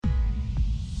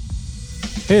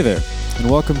Hey there,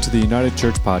 and welcome to the United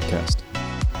Church Podcast.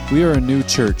 We are a new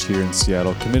church here in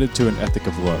Seattle committed to an ethic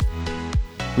of love.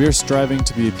 We are striving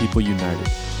to be a people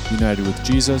united with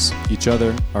Jesus, each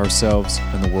other, ourselves,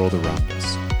 and the world around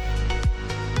us.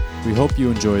 We hope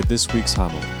you enjoyed this week's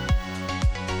homily.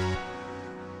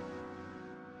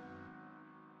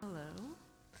 Hello.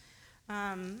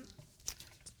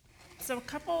 So a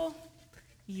couple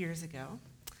years ago,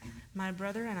 my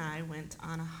brother and I went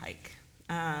on a hike.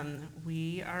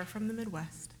 We are from the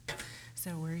Midwest,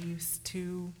 so we're used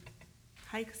to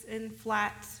hikes in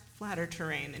flatter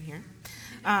terrain in here.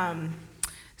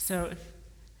 So if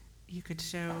you could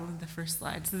show the first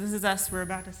slide. So this is us. We're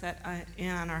about to set in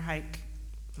on our hike.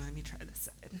 Let me try this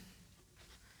side.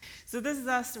 So this is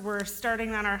us. We're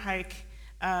starting on our hike.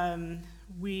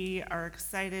 We are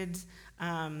excited.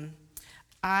 I'm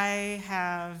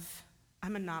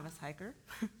a novice hiker,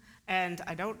 and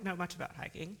I don't know much about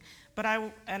hiking, but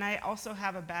I also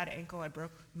have a bad ankle. I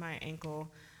broke my ankle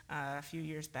a few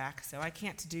years back, so I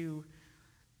can't do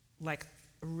like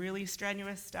really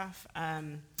strenuous stuff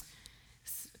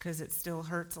because it still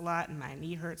hurts a lot, and my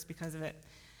knee hurts because of it.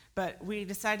 But we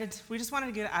decided we just wanted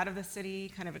to get out of the city,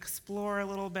 kind of explore a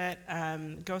little bit,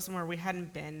 go somewhere we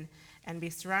hadn't been, and be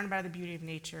surrounded by the beauty of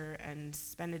nature and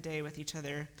spend a day with each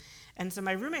other. And so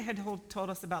my roommate had told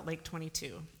us about Lake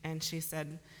 22, and she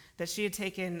said that she had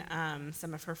taken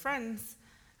some of her friends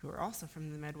who are also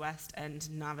from the Midwest and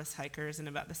novice hikers and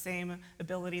about the same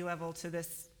ability level to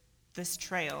this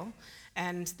trail,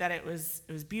 and that it was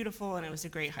beautiful and it was a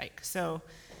great hike. So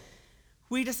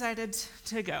we decided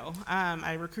to go.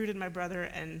 I recruited my brother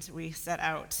and we set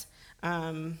out.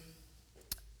 And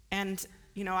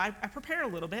I prepared a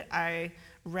little bit. I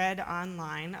read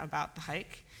online about the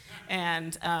hike.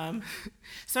 And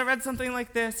so I read something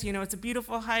like this, it's a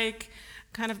beautiful hike.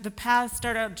 Kind of the paths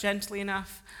start out gently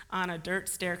enough on a dirt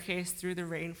staircase through the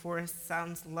rainforest.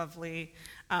 Sounds lovely.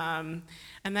 And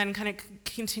then kind of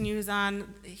continues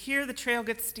on. Here the trail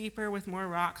gets steeper with more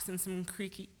rocks and some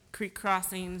creek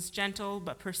crossings. Gentle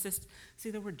but persistent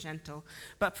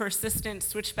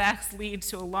switchbacks lead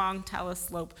to a long talus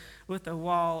slope with a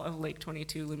wall of Lake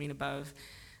 22 looming above.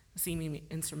 Seeming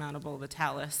insurmountable, the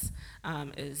talus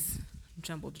is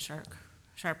jumbled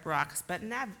sharp rocks, but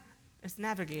it's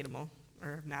navigable,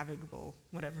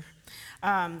 whatever.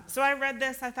 So I read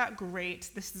this, I thought, great,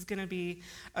 this is going to be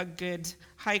a good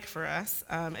hike for us.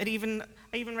 I even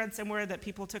read somewhere that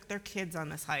people took their kids on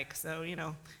this hike, so,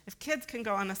 if kids can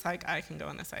go on this hike, I can go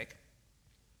on this hike.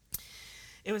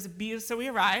 It was so we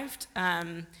arrived.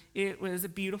 It was a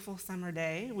beautiful summer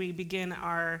day. We begin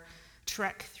our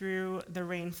trek through the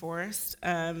rainforest,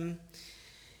 and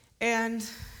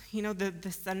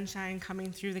the sunshine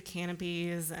coming through the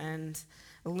canopies and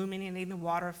illuminating the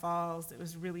waterfalls. It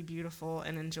was really beautiful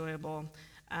and enjoyable.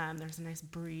 There's a nice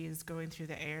breeze going through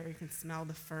the air. You can smell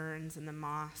the ferns and the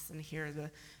moss and hear the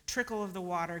trickle of the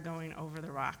water going over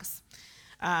the rocks.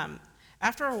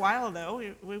 After a while,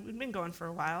 though, we'd been going for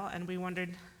a while, and we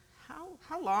wondered,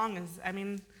 how long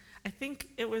I think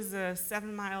it was a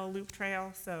 7-mile loop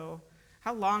trail, so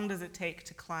how long does it take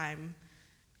to climb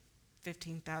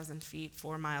 15,000 feet,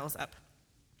 4 miles up?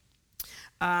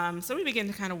 So we began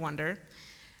to kind of wonder.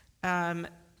 But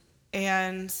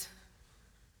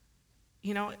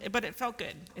it felt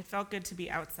good. It felt good to be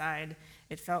outside.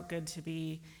 It felt good to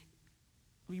be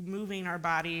moving our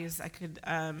bodies.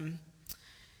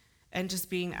 And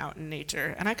just being out in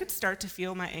nature. And I could start to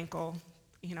feel my ankle,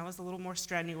 was a little more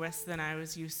strenuous than I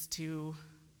was used to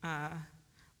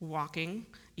walking,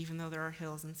 even though there are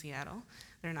hills in Seattle.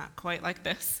 They're not quite like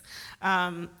this.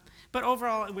 But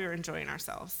overall, we were enjoying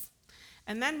ourselves.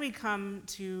 And then we come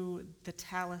to the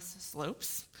talus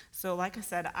slopes. So like I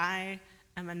said, I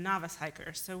am a novice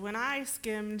hiker. So when I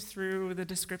skimmed through the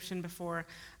description before,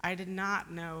 I did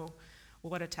not know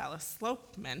what a talus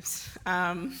slope meant.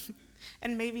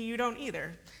 And maybe you don't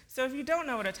either. So if you don't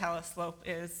know what a talus slope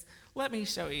is, let me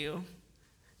show you.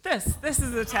 This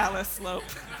is a talus slope.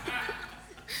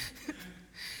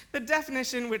 The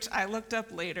definition, which I looked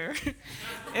up later,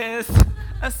 is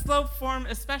a slope formed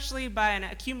especially by an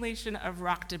accumulation of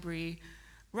rock debris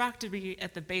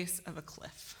at the base of a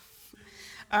cliff.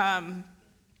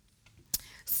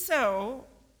 So,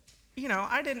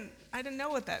 I didn't know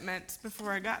what that meant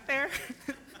before I got there.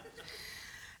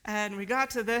 And we got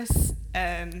to this,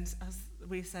 and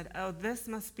we said, oh, this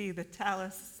must be the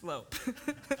talus slope.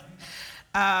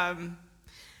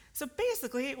 So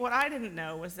basically, what I didn't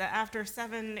know was that after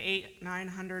 700, 800,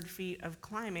 900 feet of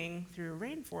climbing through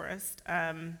rainforest,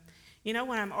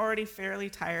 when I'm already fairly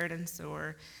tired and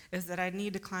sore, is that I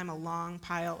need to climb a long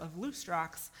pile of loose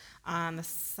rocks on the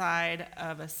side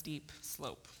of a steep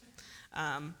slope.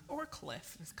 or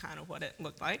cliff is kind of what it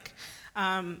looked like.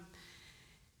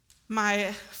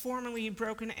 My formerly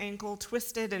broken ankle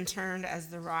twisted and turned as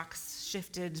the rocks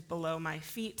shifted below my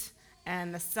feet,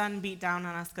 and the sun beat down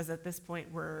on us because at this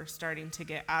point we're starting to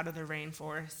get out of the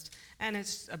rainforest, and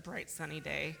it's a bright sunny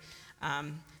day.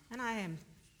 And I am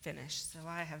finished, so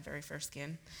I have very fair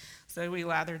skin. So we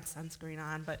lathered sunscreen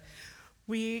on, but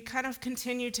we kind of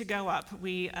continued to go up.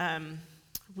 We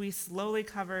slowly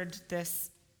covered this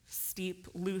steep,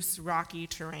 loose, rocky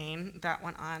terrain that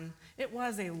went on. It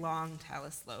was a long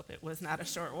talus slope. It was not a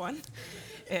short one.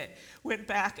 It went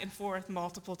back and forth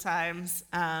multiple times.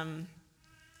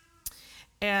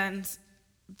 And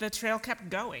the trail kept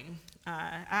going.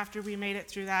 After we made it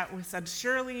through that, we said,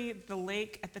 surely the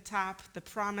lake at the top, the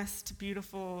promised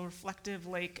beautiful reflective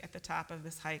lake at the top of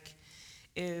this hike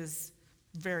is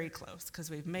very close because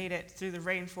we've made it through the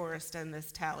rainforest and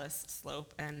this talus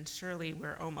slope, and surely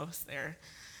we're almost there.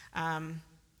 And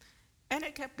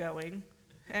it kept going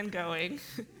and going.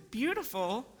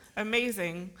 Beautiful,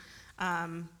 amazing.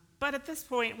 But at this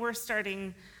point, we're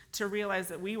starting to realize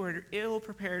that we were ill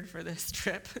prepared for this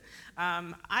trip.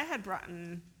 I had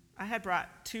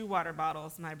brought 2 water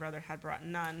bottles. My brother had brought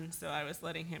none, so I was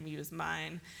letting him use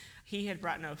mine. He had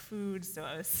brought no food, so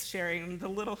I was sharing the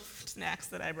little snacks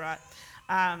that I brought.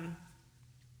 And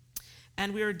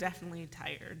we were definitely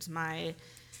tired. My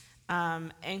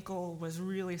ankle was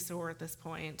really sore at this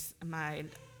point. My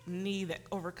knee that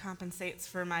overcompensates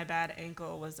for my bad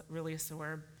ankle was really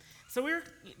sore. So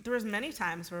there was many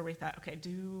times where we thought, okay,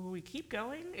 do we keep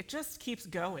going? It just keeps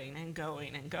going and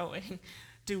going and going.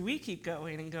 Do we keep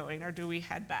going and going, or do we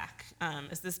head back?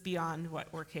 Is this beyond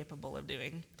what we're capable of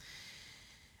doing?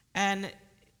 And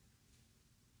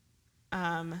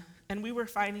we were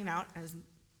finding out, as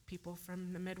people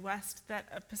from the Midwest, that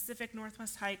a Pacific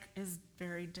Northwest hike is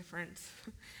very different.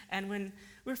 And when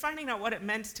we were finding out what it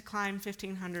meant to climb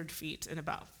 1,500 feet in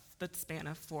about the span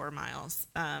of 4 miles,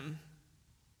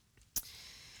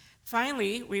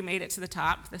 finally, we made it to the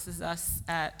top. This is us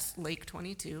at Lake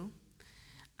 22.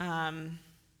 And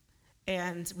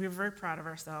we were very proud of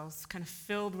ourselves, kind of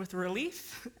filled with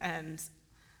relief and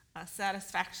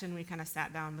satisfaction. We kind of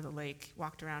sat down by the lake,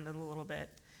 walked around it a little bit,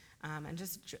 and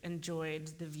just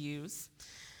enjoyed the views.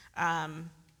 And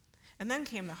then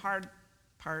came the hard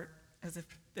part, as if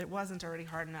it wasn't already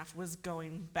hard enough, was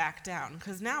going back down.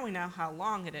 Because now we know how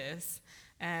long it is,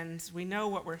 and we know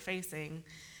what we're facing,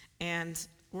 and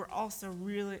we're also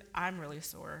I'm really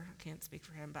sore. I can't speak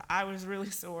for him, but I was really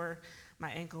sore.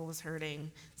 My ankle was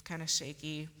hurting. It's kind of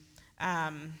shaky.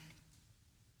 But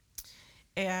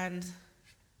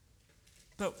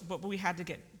we had to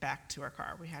get back to our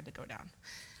car. We had to go down.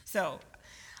 So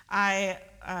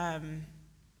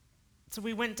so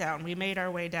we went down. We made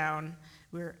our way down.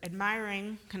 We were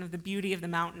admiring kind of the beauty of the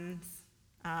mountains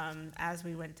as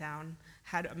we went down,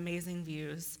 had amazing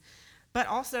views, but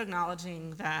also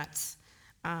acknowledging that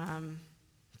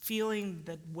feeling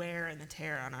the wear and the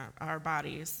tear on our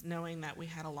bodies, knowing that we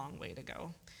had a long way to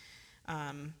go.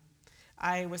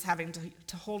 I was having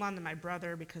to hold on to my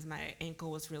brother because my ankle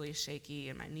was really shaky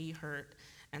and my knee hurt.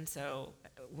 And so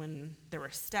when there were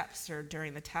steps or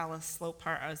during the talus slope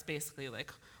part, I was basically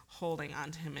like holding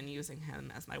on to him and using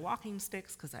him as my walking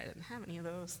sticks because I didn't have any of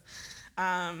those.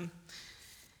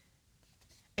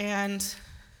 And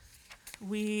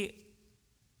we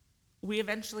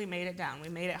eventually made it down. We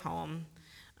made it home.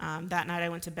 That night I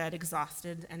went to bed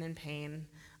exhausted and in pain.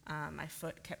 My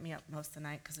foot kept me up most of the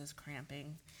night because it was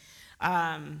cramping.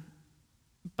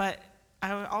 But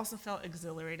I also felt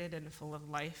exhilarated and full of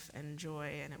life and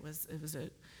joy, and it was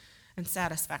and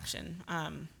satisfaction.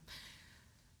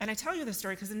 And I tell you this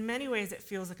story because in many ways it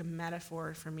feels like a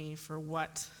metaphor for me for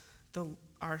what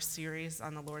our series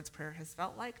on the Lord's Prayer has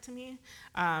felt like to me.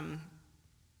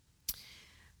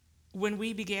 When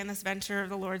we began this venture of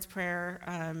the Lord's Prayer,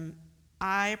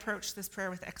 I approached this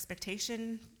prayer with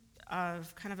expectation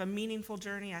of kind of a meaningful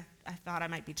journey. I thought I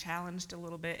might be challenged a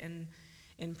little bit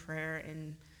in prayer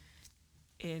and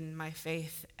in my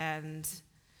faith. And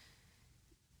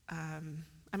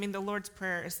the Lord's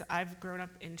Prayer I've grown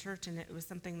up in church, and it was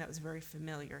something that was very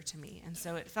familiar to me. And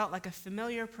so it felt like a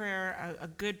familiar prayer, a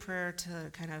good prayer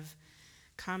to kind of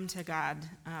come to God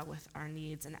with our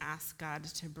needs and ask God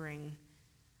to bring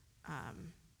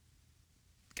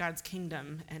God's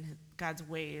kingdom and God's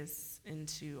ways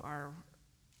into our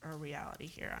reality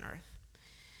here on earth.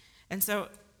 And so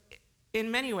in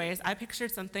many ways, I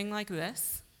pictured something like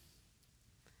this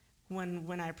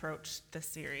when I approached this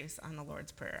series on the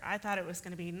Lord's Prayer. I thought it was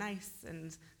going to be nice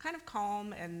and kind of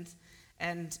calm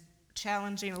and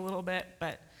challenging a little bit,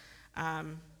 but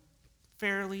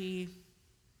fairly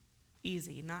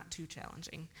easy, not too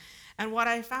challenging. And what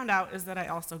I found out is that I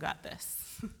also got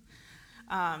this.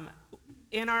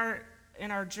 In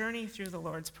our journey through the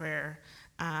Lord's Prayer,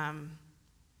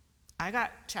 I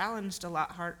got challenged a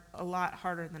lot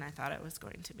harder than I thought it was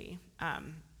going to be.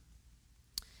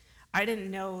 I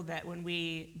didn't know that when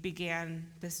we began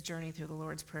this journey through the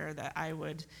Lord's Prayer that I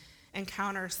would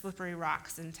encounter slippery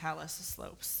rocks and talus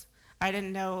slopes. I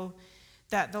didn't know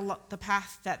that the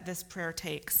path that this prayer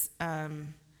takes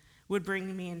would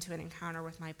bring me into an encounter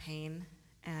with my pain,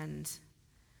 and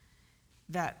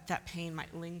that pain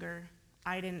might linger.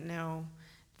 I didn't know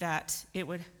that it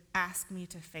would ask me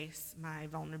to face my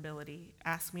vulnerability,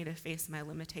 ask me to face my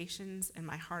limitations and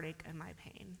my heartache and my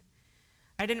pain.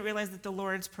 I didn't realize that the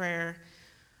Lord's Prayer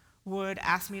would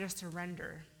ask me to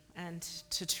surrender and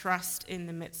to trust in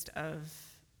the midst of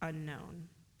unknown.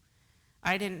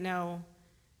 I didn't know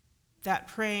that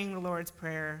praying the Lord's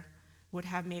Prayer would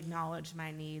have me acknowledge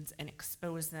my needs and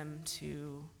expose them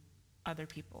to other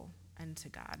people and to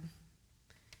God.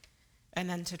 And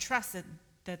then to trust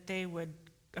that they would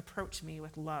approach me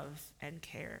with love and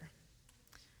care.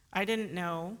 I didn't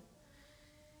know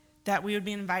that we would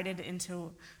be invited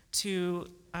to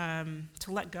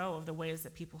let go of the ways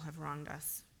that people have wronged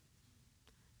us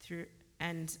through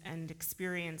and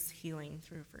experience healing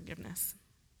through forgiveness.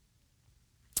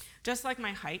 Just like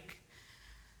my hike,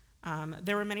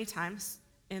 there were many times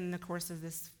in the course of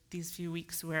these few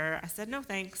weeks where I said, no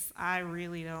thanks, I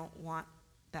really don't want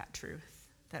that truth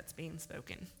that's being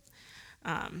spoken.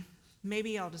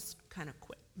 Maybe I'll just kind of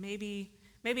quit. Maybe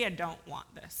I don't want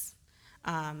this.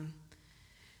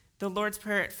 The Lord's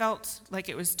Prayer, it felt like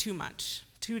it was too much,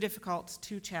 too difficult,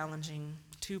 too challenging,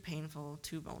 too painful,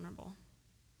 too vulnerable.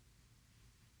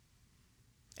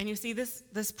 And you see,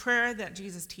 this prayer that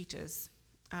Jesus teaches,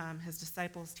 his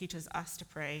disciples teaches us to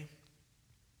pray.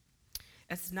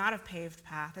 It's not a paved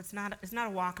path. It's not a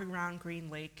walk around Green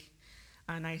Lake,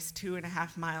 a nice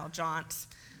 2.5-mile jaunt.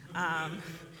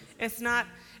 It's not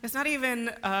even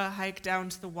a hike down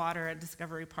to the water at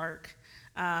Discovery Park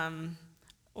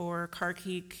or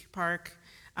Carkeek Park.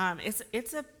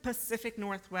 It's a Pacific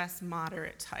Northwest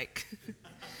moderate hike.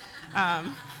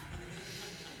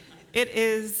 It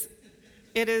is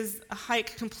a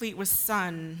hike complete with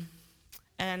sun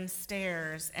and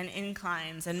stairs and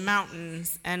inclines and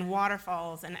mountains and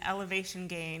waterfalls and elevation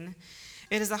gain.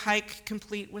 It is a hike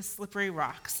complete with slippery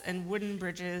rocks and wooden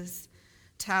bridges,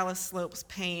 talus slopes,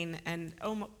 pain, and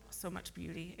so much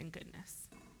beauty and goodness.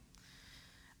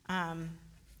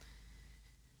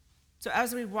 So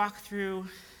as we walk through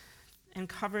and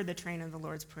cover the train of the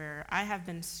Lord's Prayer, I have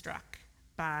been struck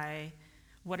by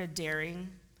what a daring,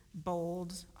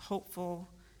 bold, hopeful,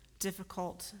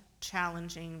 difficult,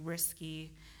 challenging,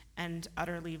 risky, and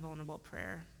utterly vulnerable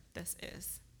prayer this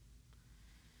is.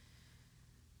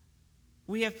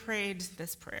 We have prayed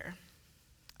this prayer,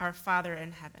 Our Father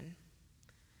in heaven,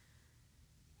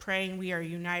 praying we are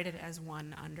united as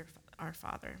one under our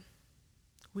Father.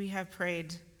 We have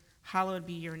prayed, hallowed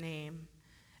be your name,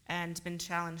 and been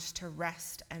challenged to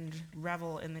rest and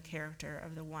revel in the character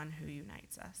of the one who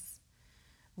unites us.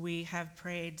 We have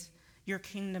prayed, your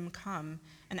kingdom come,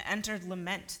 and entered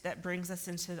lament that brings us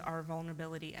into our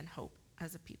vulnerability and hope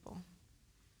as a people.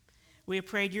 We have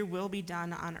prayed, your will be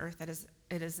done on earth as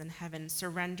it is in heaven,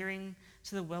 surrendering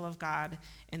to the will of God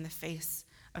in the face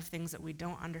of things that we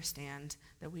don't understand,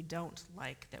 that we don't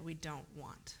like, that we don't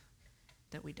want,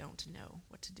 that we don't know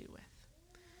what to do with.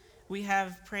 We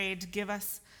have prayed, give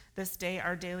us this day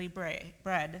our daily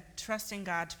bread, trusting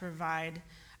God to provide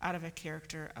out of a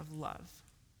character of love.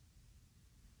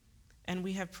 And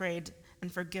we have prayed,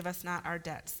 and forgive us not our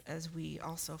debts as we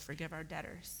also forgive our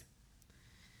debtors,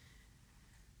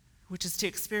 which is to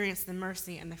experience the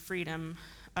mercy and the freedom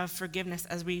of forgiveness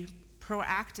as we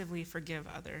proactively forgive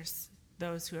others,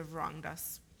 those who have wronged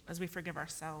us, as we forgive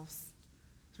ourselves,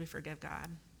 as we forgive God.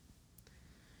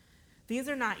 These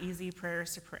are not easy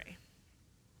prayers to pray.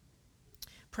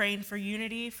 Praying for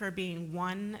unity, for being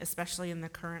one, especially in the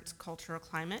current cultural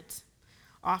climate,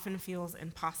 often feels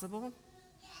impossible,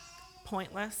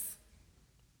 pointless,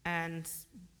 and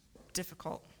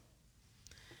difficult.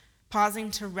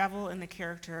 Pausing to revel in the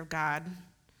character of God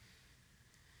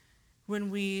when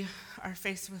we are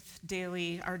faced with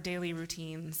our daily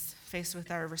routines, faced with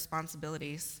our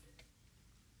responsibilities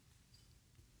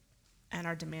and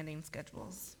our demanding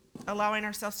schedules. Allowing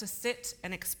ourselves to sit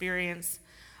and experience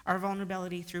our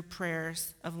vulnerability through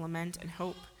prayers of lament and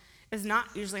hope is not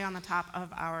usually on the top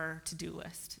of our to-do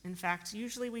list. In fact,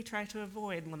 usually we try to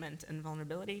avoid lament and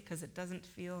vulnerability because it doesn't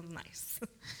feel nice.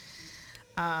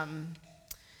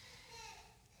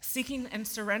 Seeking and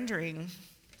surrendering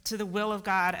to the will of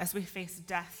God as we face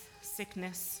death,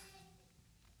 sickness,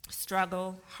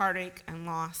 struggle, heartache, and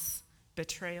loss,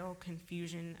 betrayal,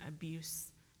 confusion,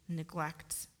 abuse,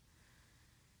 neglect,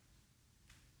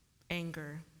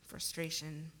 anger,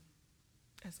 frustration.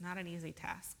 It's not an easy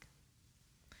task.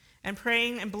 And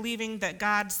praying and believing that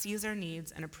God sees our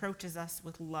needs and approaches us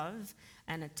with love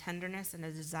and a tenderness and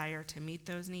a desire to meet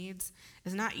those needs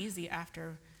is not easy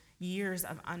after years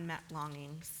of unmet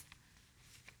longings.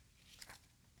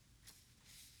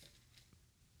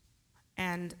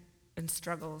 And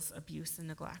struggles, abuse, and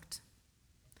neglect.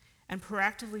 And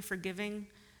proactively forgiving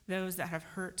those that have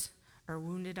hurt or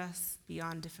wounded us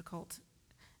beyond difficult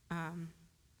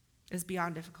is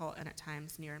beyond difficult and at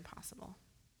times near impossible.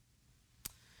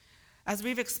 As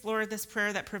we've explored this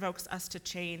prayer that provokes us to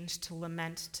change, to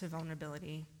lament, to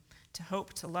vulnerability, to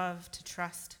hope, to love, to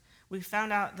trust, we've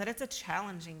found out that it's a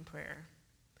challenging prayer.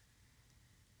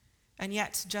 And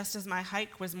yet, just as my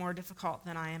hike was more difficult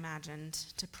than I imagined,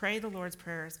 to pray the Lord's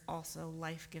Prayer is also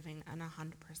life-giving and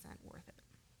 100% worth it.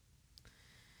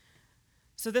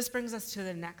 So this brings us to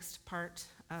the next part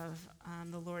of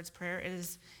the Lord's Prayer. It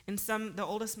is in the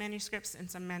oldest manuscripts, in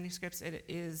some manuscripts, it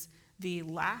is the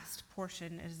last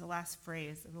portion, it is the last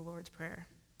phrase of the Lord's Prayer.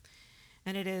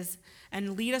 And it is,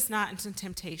 "And lead us not into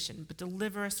temptation, but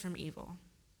deliver us from evil."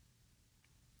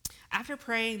 After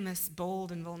praying this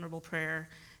bold and vulnerable prayer,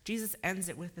 Jesus ends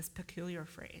it with this peculiar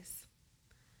phrase,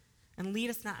 "And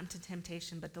lead us not into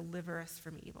temptation, but deliver us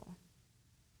from evil."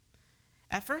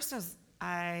 At first,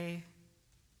 I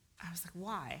was like,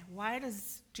 why? Why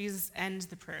does Jesus end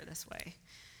the prayer this way?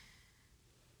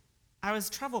 I was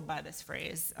troubled by this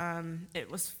phrase.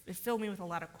 It filled me with a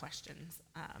lot of questions.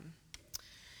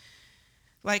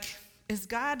 Is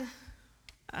God,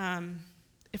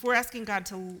 if we're asking God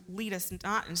to lead us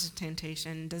not into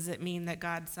temptation, does it mean that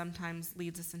God sometimes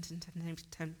leads us into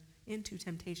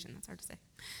temptation? That's hard to say.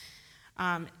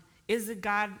 Is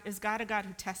God a God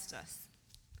who tests us?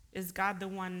 Is God the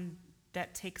one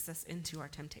that takes us into our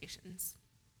temptations?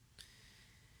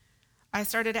 I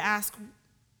started to ask,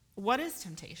 what is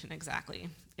temptation exactly?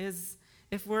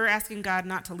 If we're asking God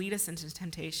not to lead us into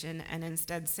temptation and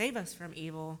instead save us from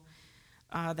evil,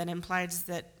 that implies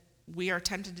that we are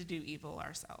tempted to do evil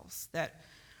ourselves, that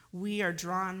we are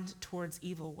drawn towards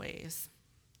evil ways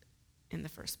in the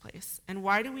first place. And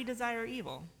why do we desire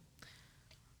evil?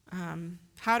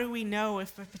 How do we know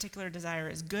if a particular desire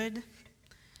is good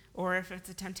or if it's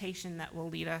a temptation that will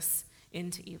lead us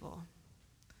into evil?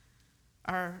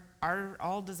 Are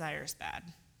all desires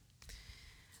bad?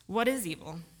 What is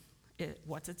evil?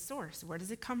 What's its source? Where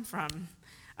does it come from?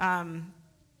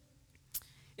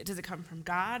 Does it come from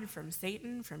God, from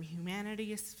Satan, from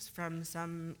humanity, from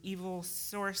some evil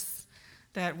source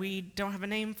that we don't have a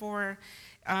name for?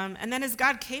 And then is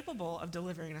God capable of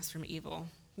delivering us from evil?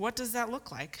 What does that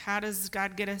look like? How does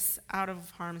God get us out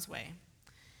of harm's way?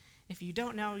 If you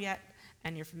don't know yet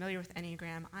and you're familiar with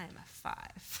Enneagram, I am a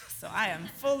 5, so I am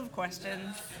full of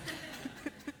questions.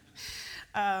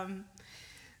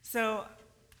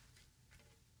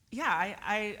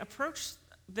 I approached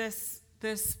this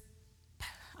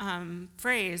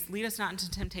phrase, "Lead us not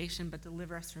into temptation, but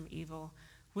deliver us from evil,"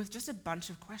 with just a bunch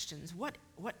of questions. What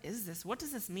is this? What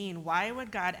does this mean? Why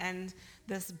would God end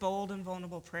this bold and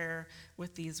vulnerable prayer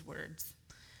with these words?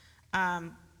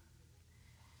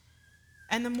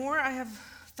 And the more I have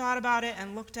thought about it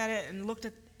and looked at it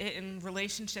in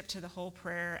relationship to the whole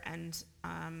prayer and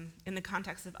in the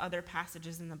context of other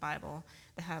passages in the Bible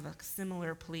that have a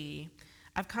similar plea,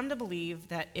 I've come to believe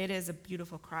that it is a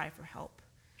beautiful cry for help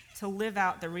to live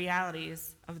out the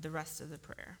realities of the rest of the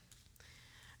prayer.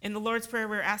 In the Lord's Prayer,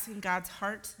 we're asking God's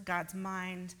heart, God's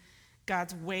mind,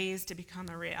 God's ways to become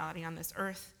a reality on this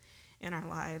earth, in our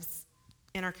lives,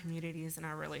 in our communities, in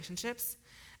our relationships.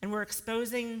 And we're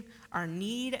exposing our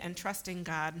need and trusting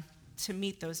God to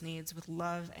meet those needs with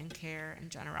love and care and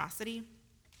generosity.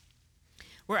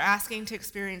 We're asking to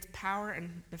experience power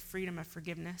and the freedom of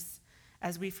forgiveness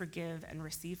as we forgive and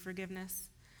receive forgiveness.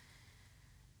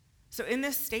 So in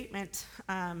this statement,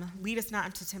 lead us not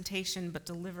into temptation, but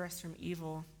deliver us from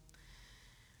evil,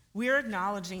 we are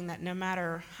acknowledging that no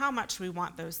matter how much we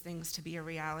want those things to be a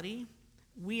reality,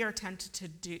 we are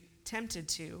tempted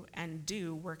to and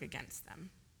do work against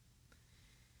them.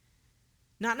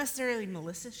 Not necessarily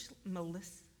maliciously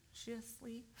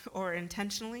or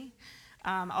intentionally,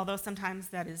 although sometimes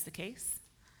that is the case.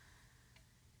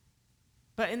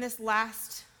 But in this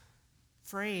last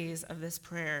phrase of this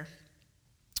prayer,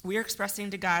 we are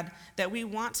expressing to God that we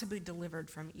want to be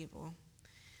delivered from evil,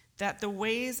 that the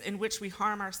ways in which we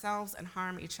harm ourselves and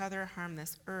harm each other, harm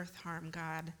this earth, harm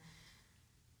God,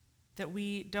 that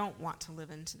we don't want to live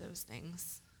into those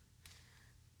things.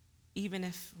 even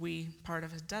if part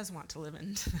of us does want to live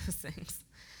into those things.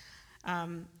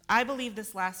 I believe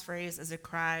this last phrase is a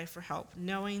cry for help,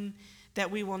 knowing that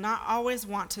we will not always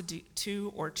want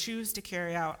to or choose to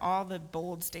carry out all the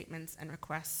bold statements and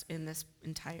requests in this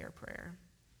entire prayer.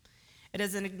 It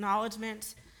is an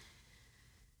acknowledgement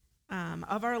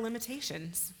of our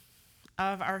limitations,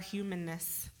 of our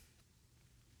humanness,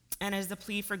 and is a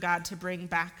plea for God to bring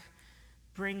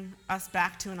us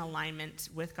back to an alignment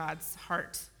with God's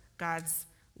heart, God's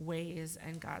ways,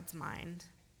 and God's mind.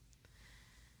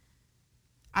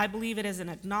 I believe it is an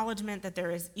acknowledgement that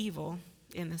there is evil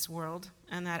in this world,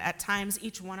 and that at times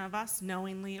each one of us,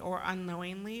 knowingly or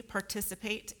unknowingly,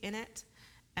 participate in it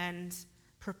and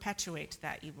perpetuate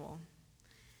that evil.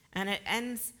 And it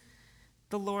ends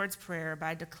the Lord's Prayer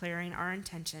by declaring our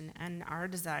intention and our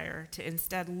desire to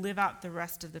instead live out the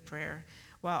rest of the prayer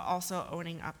while also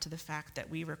owning up to the fact that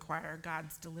we require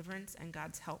God's deliverance and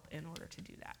God's help in order to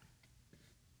do that.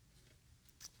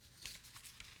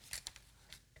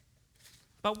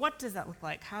 But what does that look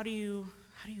like? How do you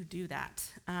do that?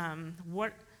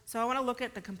 So I want to look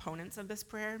at the components of this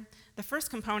prayer. The first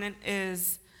component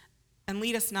is, and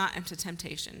lead us not into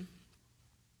temptation.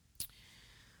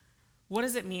 What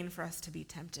does it mean for us to be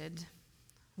tempted?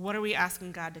 What are we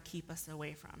asking God to keep us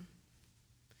away from?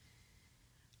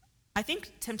 I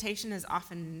think temptation is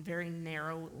often very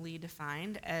narrowly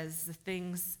defined as the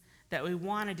things that we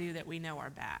want to do that we know are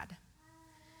bad.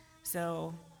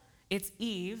 So it's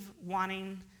Eve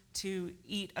wanting to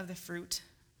eat of the fruit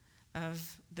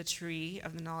of the tree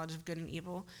of the knowledge of good and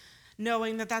evil,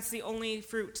 knowing that that's the only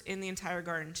fruit in the entire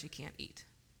garden she can't eat.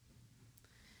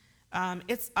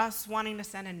 It's us wanting to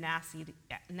send a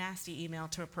nasty email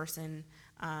to a person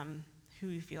who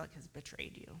you feel like has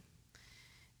betrayed you.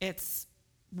 It's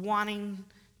wanting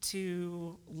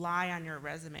to lie on your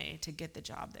resume to get the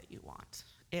job that you want.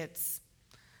 It's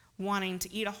wanting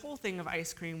to eat a whole thing of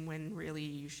ice cream when really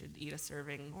you should eat a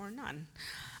serving or none.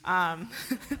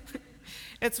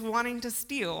 It's wanting to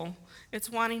steal. It's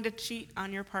wanting to cheat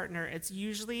on your partner. It's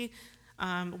usually,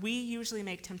 we usually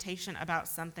make temptation about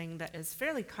something that is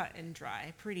fairly cut and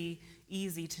dry, pretty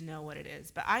easy to know what it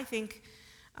is. But I think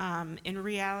in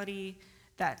reality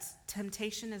that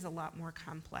temptation is a lot more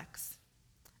complex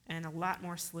and a lot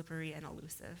more slippery and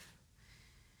elusive.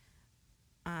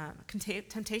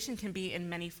 Temptation can be in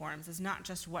many forms. It's not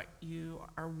just what you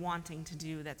are wanting to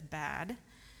do that's bad,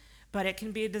 but it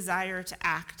can be a desire to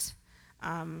act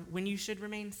when you should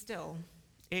remain still.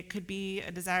 It could be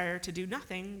a desire to do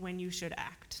nothing when you should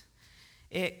act.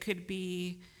 It could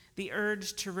be the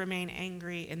urge to remain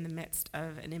angry in the midst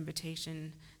of an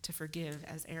invitation to forgive,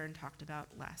 as Aaron talked about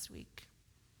last week.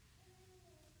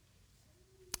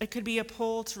 It could be a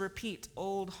pull to repeat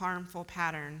old harmful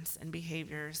patterns and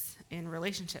behaviors in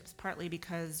relationships, partly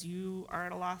because you are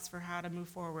at a loss for how to move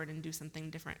forward and do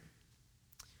something different.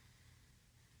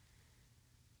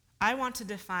 I want to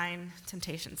define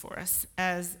temptation for us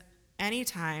as any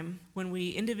time when we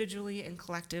individually and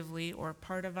collectively, or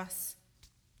part of us,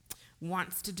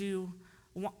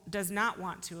 does not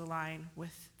want to align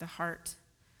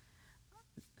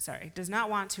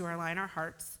our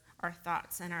hearts, our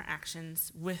thoughts, and our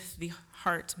actions with the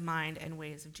heart, mind, and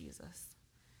ways of Jesus.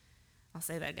 I'll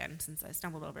say that again since I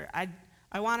stumbled over.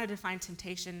 I want to define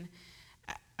temptation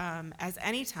as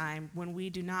any time when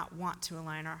we do not want to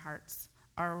align our hearts,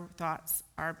 our thoughts,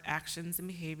 our actions, and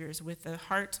behaviors with the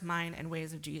heart, mind, and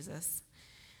ways of Jesus.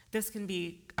 This can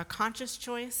be a conscious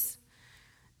choice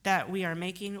that we are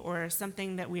making or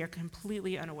something that we are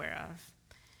completely unaware of.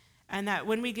 And that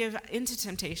when we give into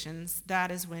temptations,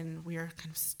 that is when we are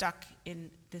kind of stuck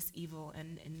in this evil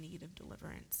and in need of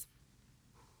deliverance.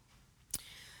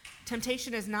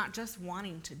 Temptation is not just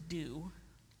wanting to do.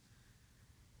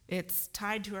 It's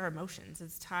tied to our emotions.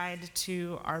 It's tied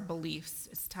to our beliefs.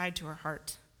 It's tied to our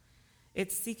heart.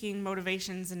 It's seeking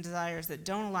motivations and desires that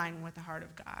don't align with the heart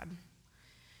of God.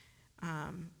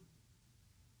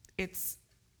 It's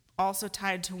also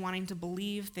tied to wanting to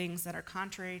believe things that are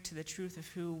contrary to the truth of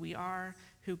who we are,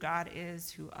 who God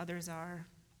is, who others are.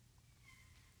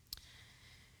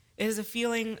 It is a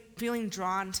feeling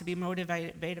drawn to be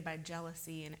motivated by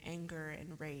jealousy and anger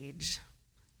and rage,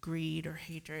 greed or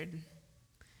hatred.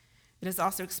 It is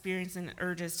also experiencing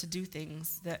urges to do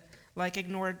things that, like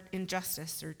ignore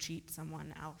injustice or cheat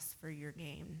someone else for your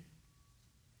gain.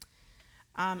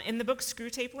 In the book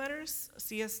Screwtape Letters,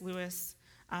 C.S. Lewis,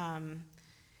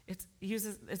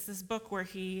 it's this book where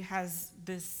he has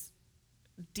this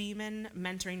demon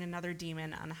mentoring another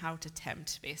demon on how to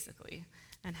tempt, basically,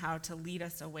 and how to lead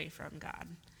us away from God.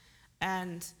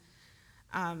 And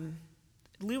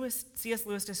C.S.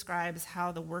 Lewis describes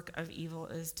how the work of evil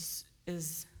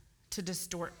is to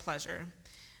distort pleasure.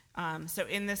 So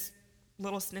in this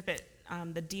little snippet,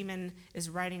 the demon is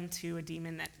writing to a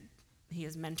demon that he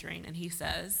is mentoring, and he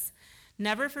says,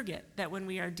 "Never forget that when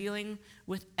we are dealing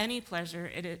with any pleasure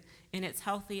in its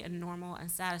healthy and normal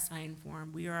and satisfying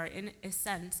form, we are in a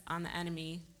sense on the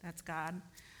enemy, that's God,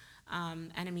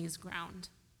 enemy's ground.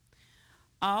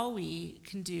 All we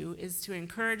can do is to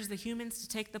encourage the humans to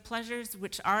take the pleasures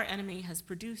which our enemy has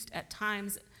produced at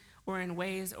times or in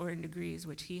ways or in degrees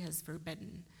which he has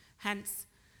forbidden. Hence,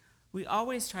 we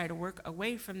always try to work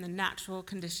away from the natural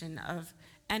condition of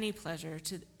any pleasure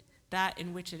to that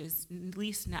in which it is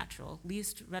least natural,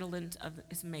 least redolent of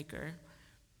its maker,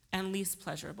 and least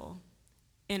pleasurable.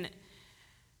 An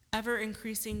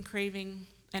ever-increasing craving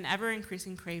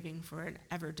for an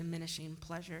ever-diminishing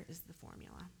pleasure is the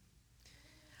formula."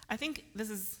 I think this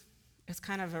is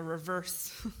kind of a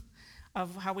reverse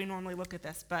of how we normally look at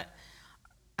this, but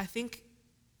I think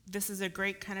this is a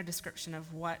great kind of description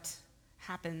of what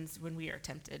happens when we are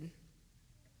tempted.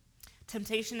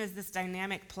 Temptation is this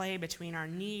dynamic play between our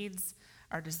needs,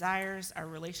 our desires, our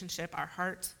relationship, our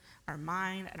heart, our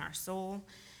mind, and our soul.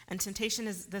 And temptation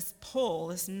is this pull,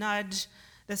 this nudge,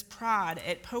 this prod.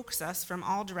 It pokes us from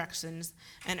all directions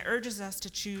and urges us to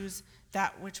choose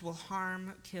that which will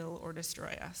harm, kill, or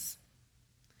destroy us.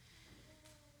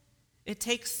 It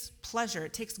takes pleasure,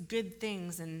 it takes good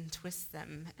things and twists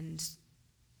them and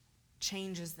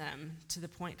changes them to the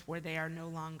point where they are no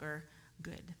longer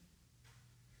good.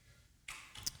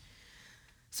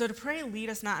 So to pray, lead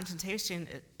us not into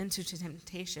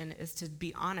temptation is to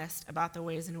be honest about the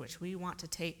ways in which we want to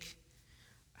take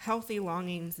healthy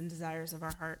longings and desires of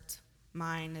our heart,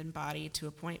 mind, and body to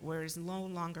a point where it is no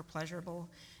longer pleasurable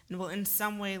and will in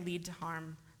some way lead to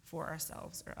harm for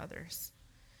ourselves or others.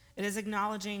 It is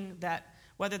acknowledging that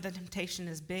whether the temptation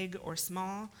is big or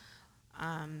small,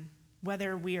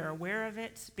 whether we are aware of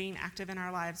it being active in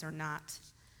our lives or not,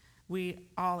 we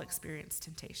all experience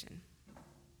temptation.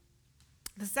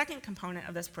 The second component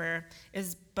of this prayer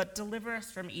is, "But deliver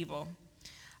us from evil."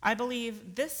 I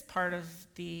believe this part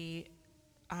of the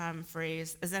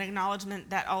phrase is an acknowledgement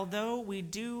that although we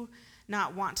do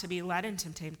not want to be led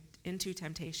into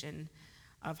temptation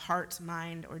of heart,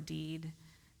 mind, or deed,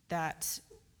 that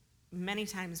many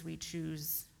times we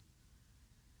choose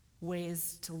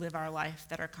ways to live our life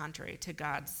that are contrary to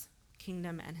God's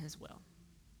kingdom and his will.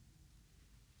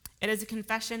 It is a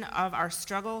confession of our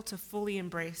struggle to fully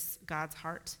embrace God's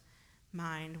heart,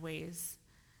 mind, ways,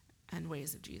 and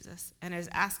ways of Jesus, and is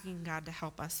asking God to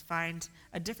help us find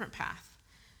a different path,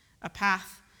 a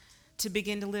path to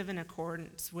begin to live in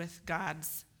accordance with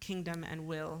God's kingdom and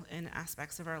will in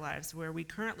aspects of our lives where we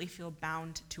currently feel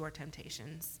bound to our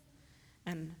temptations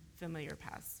and familiar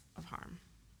paths of harm.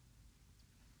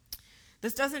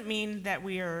 This doesn't mean that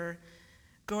we are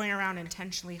going around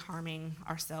intentionally harming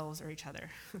ourselves or each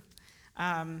other.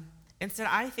 Instead,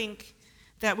 I think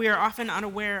that we are often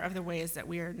unaware of the ways that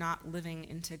we are not living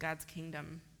into God's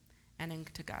kingdom and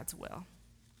into God's will.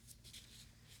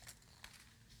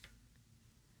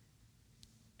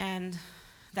 And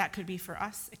that could be for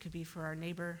us, it could be for our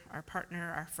neighbor, our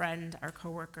partner, our friend, our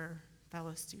coworker,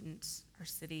 fellow students, our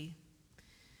city.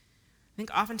 I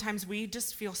think oftentimes we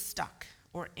just feel stuck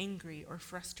or angry or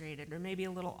frustrated or maybe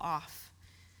a little off.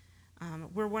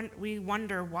 We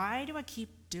wonder, why do I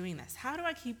keep doing this? How do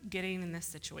I keep getting in this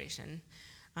situation?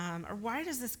 Or why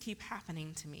does this keep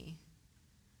happening to me?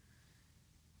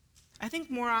 I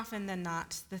think more often than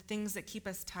not, the things that keep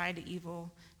us tied to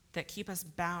evil, that keep us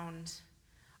bound,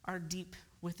 are deep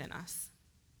within us.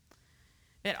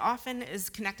 It often is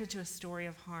connected to a story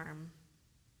of harm,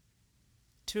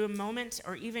 to a moment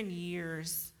or even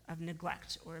years of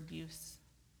neglect or abuse.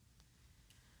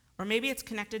 Or maybe it's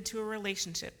connected to a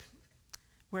relationship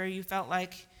where you felt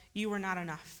like you were not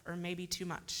enough, or maybe too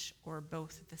much, or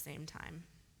both at the same time.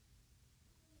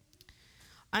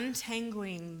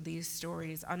 Untangling these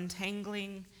stories,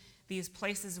 untangling these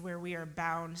places where we are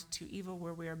bound to evil,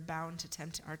 where we are bound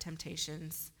to our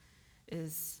temptations,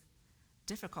 is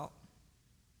difficult.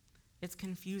 It's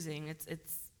confusing.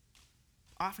 It's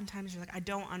oftentimes you're like, I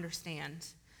don't understand.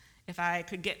 If I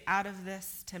could get out of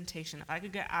this temptation, if I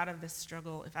could get out of this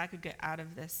struggle, if I could get out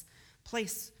of this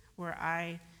place where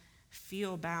I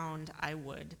feel bound, I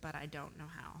would, but I don't know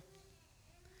how.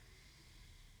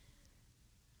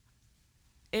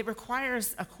 It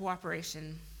requires our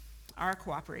cooperation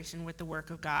with the work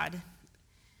of God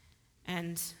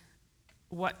and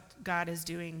what God is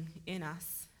doing in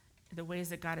us, the ways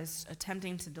that God is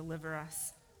attempting to deliver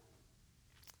us.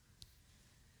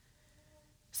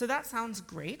 So that sounds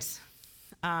great.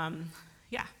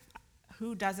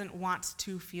 Who doesn't want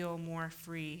to feel more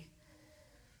free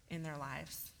in their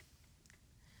lives?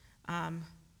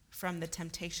 from the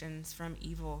temptations, from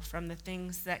evil, from the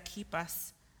things that keep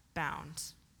us bound.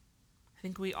 I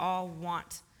think we all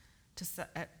want to,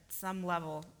 at some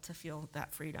level, to feel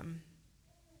that freedom.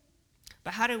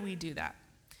 But how do we do that,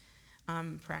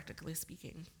 practically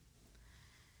speaking?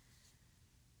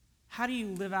 How do you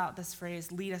live out this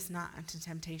phrase, lead us not into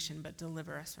temptation, but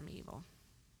deliver us from evil?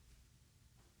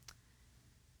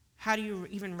 How do you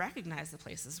even recognize the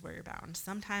places where you're bound?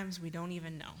 Sometimes we don't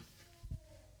even know.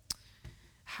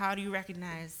 How do you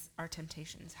recognize our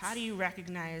temptations? How do you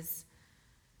recognize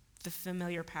the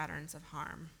familiar patterns of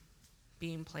harm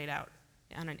being played out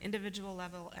on an individual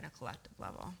level and a collective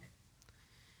level?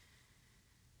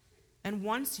 And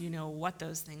once you know what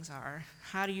those things are,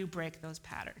 how do you break those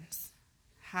patterns?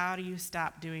 How do you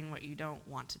stop doing what you don't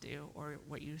want to do, or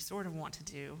what you sort of want to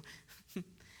do,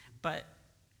 but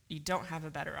you don't have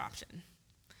a better option?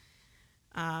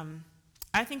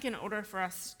 I think in order for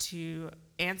us to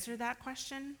answer that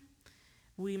question,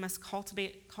 we must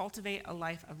cultivate a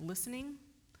life of listening,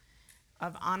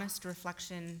 of honest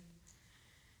reflection,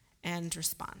 and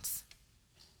response.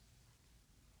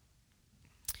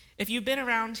 If you've been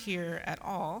around here at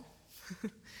all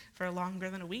for longer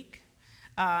than a week,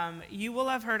 you will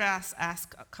have heard us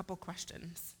ask a couple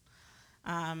questions.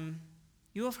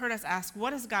 You will have heard us ask,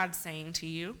 what is God saying to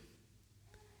you?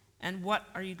 And what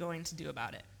are you going to do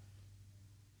about it?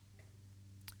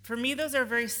 For me, those are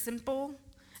very simple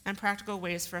and practical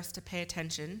ways for us to pay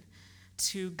attention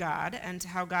to God and to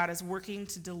how God is working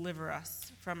to deliver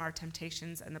us from our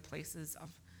temptations and the places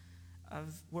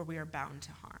of where we are bound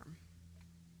to harm,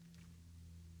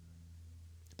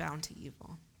 bound to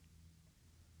evil.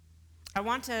 I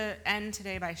want to end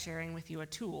today by sharing with you a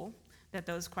tool that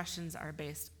those questions are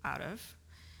based out of.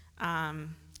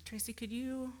 Tracy, could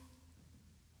you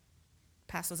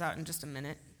pass those out in just a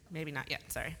minute? Maybe not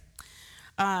yet, sorry.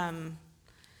 So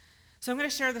I'm going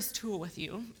to share this tool with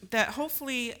you that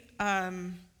hopefully,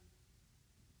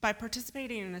 by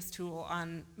participating in this tool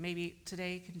on maybe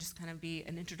today can just kind of be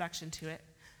an introduction to it,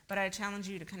 but I challenge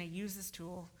you to kind of use this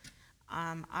tool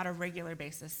on a regular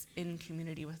basis in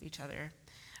community with each other.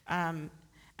 And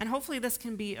hopefully this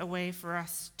can be a way for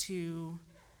us to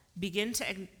begin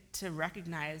to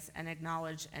recognize and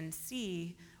acknowledge and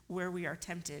see where we are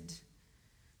tempted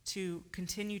to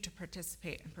continue to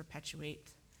participate and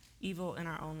perpetuate evil in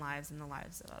our own lives and the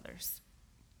lives of others.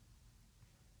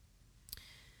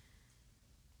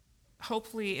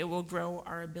 Hopefully it will grow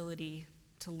our ability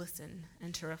to listen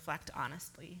and to reflect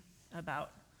honestly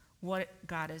about what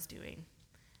God is doing,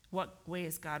 what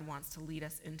ways God wants to lead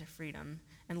us into freedom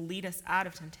and lead us out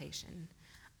of temptation,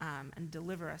 and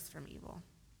deliver us from evil.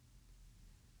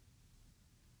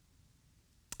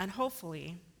 And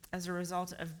hopefully, as a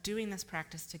result of doing this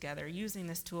practice together, using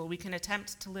this tool, we can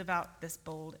attempt to live out this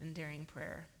bold and daring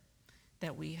prayer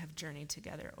that we have journeyed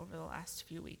together over the last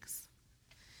few weeks.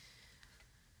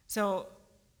 So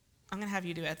I'm going to have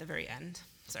you do it at the very end.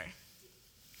 Sorry.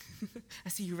 I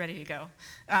see you ready to go.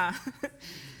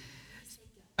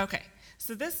 Okay,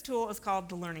 so this tool is called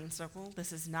the Learning Circle.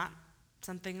 This is not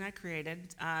something I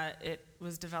created. It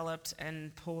was developed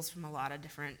and pulls from a lot of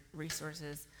different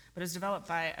resources, but it was developed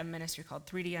by a ministry called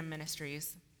 3DM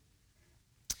Ministries.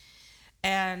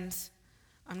 And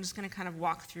I'm just going to kind of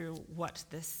walk through what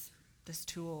this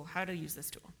tool, how to use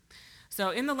this tool. So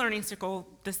in the Learning Circle,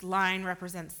 this line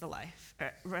represents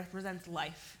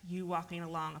life, you walking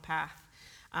along a path.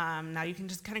 Now you can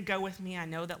just kind of go with me. I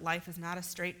know that life is not a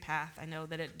straight path. I know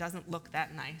that it doesn't look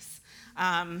that nice.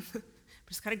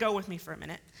 Just kind of go with me for a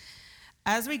minute.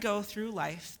 As we go through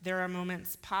life, there are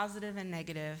moments, positive and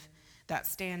negative, that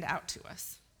stand out to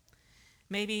us.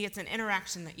 Maybe it's an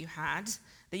interaction that you had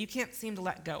that you can't seem to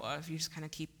let go of. You just kind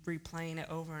of keep replaying it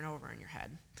over and over in your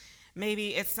head.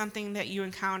 Maybe it's something that you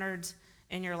encountered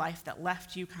in your life that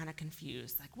left you kind of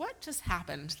confused. Like, what just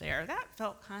happened there? That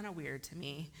felt kind of weird to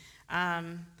me.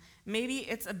 Maybe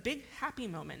it's a big happy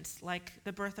moment, like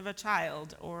the birth of a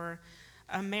child, or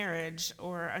a marriage,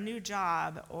 or a new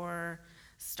job, or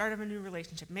start of a new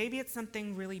relationship. Maybe it's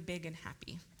something really big and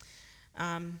happy.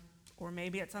 Or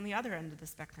maybe it's on the other end of the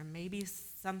spectrum. Maybe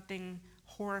something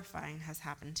horrifying has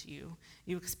happened to you.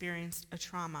 You experienced a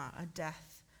trauma, a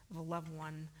death of a loved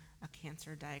one, a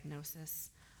cancer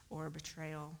diagnosis, or a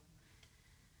betrayal.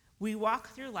 We walk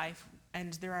through life,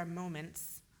 and there are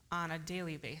moments on a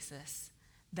daily basis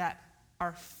that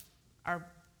are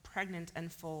pregnant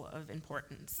and full of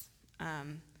importance.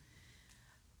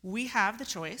 We have the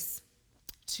choice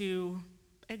to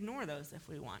ignore those if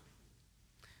we want.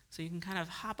 So you can kind of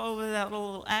hop over that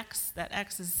little X. That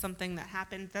X is something that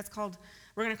happened.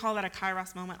 We're going to call that a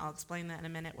Kairos moment. I'll explain that in a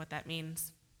minute, what that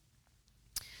means.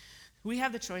 We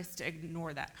have the choice to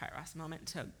ignore that Kairos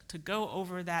moment, to go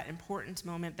over that important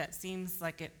moment that seems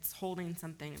like it's holding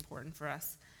something important for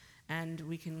us, and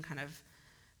we can kind of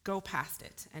go past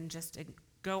it and just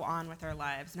go on with our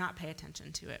lives, not pay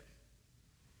attention to it.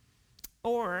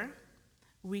 Or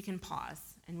we can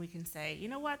pause and we can say, you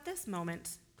know what, this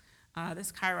moment,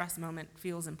 this Kairos moment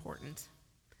feels important.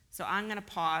 So I'm going to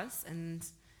pause and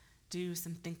do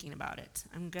some thinking about it.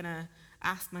 I'm going to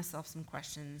ask myself some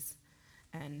questions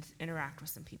and interact with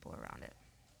some people around it.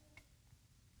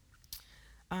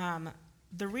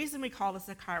 The reason we call this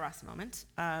a Kairos moment,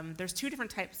 there's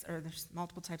there's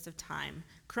multiple types of time.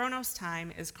 Chronos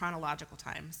time is chronological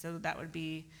time. So that would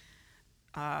be,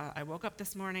 I woke up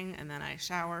this morning, and then I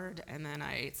showered, and then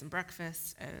I ate some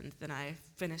breakfast, and then I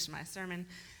finished my sermon.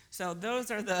 So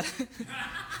those are the,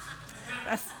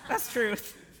 that's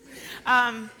truth.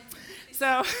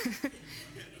 So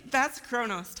that's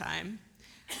Chronos time.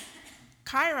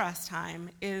 Kairos time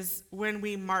is when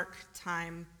we mark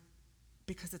time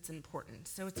because it's important.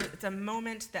 So it's a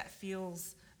moment that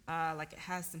feels like it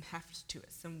has some heft to it,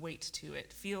 some weight to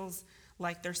it. Feels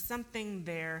like there's something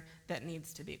there that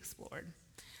needs to be explored.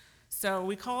 So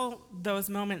we call those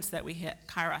moments that we hit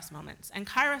Kairos moments. And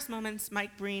Kairos moments,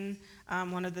 Mike Breen,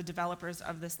 one of the developers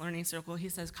of this learning circle, he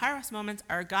says, Kairos moments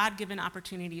are God-given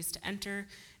opportunities to enter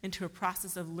into a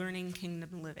process of learning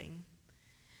kingdom living.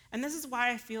 And this is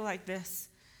why I feel like this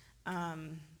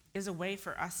is a way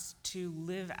for us to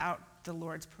live out the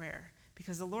Lord's Prayer.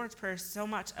 Because the Lord's Prayer is so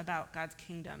much about God's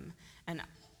kingdom and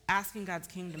asking God's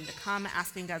kingdom to come,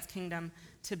 asking God's kingdom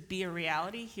to be a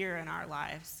reality here in our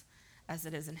lives as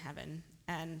it is in heaven.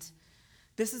 And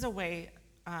this is a way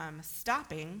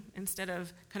stopping, instead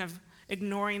of kind of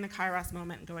ignoring the Kairos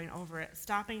moment and going over it,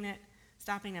 stopping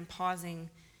and pausing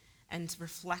and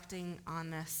reflecting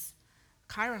on this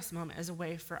Kairos moment as a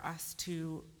way for us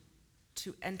to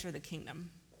enter the kingdom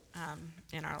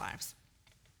in our lives.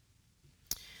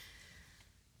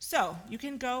 So you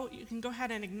can go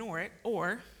ahead and ignore it,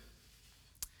 or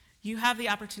you have the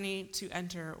opportunity to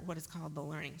enter what is called the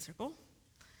learning circle.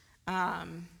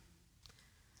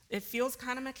 It feels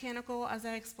kind of mechanical as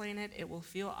I explain it. It will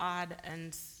feel odd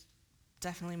and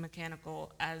definitely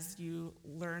mechanical as you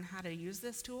learn how to use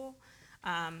this tool.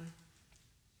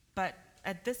 But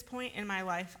at this point in my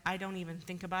life, I don't even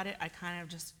think about it. I kind of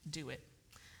just do it.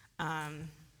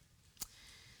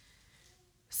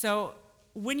 So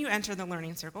when you enter the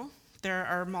learning circle, there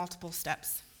are multiple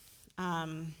steps.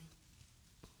 The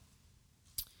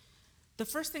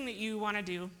first thing that you want to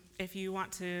do, if you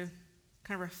want to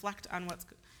kind of reflect on what's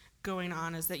going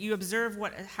on, is that you observe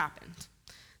what happened.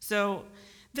 So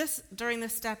during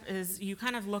this step is you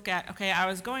kind of look at, okay, I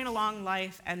was going along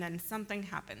life and then something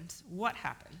happened. What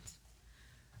happened?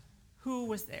 Who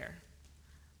was there?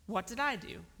 What did I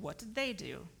do? What did they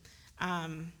do?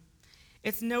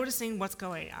 It's noticing what's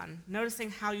going on, noticing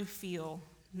how you feel,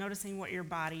 noticing what your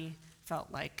body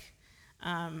felt like,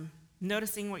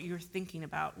 noticing what you were thinking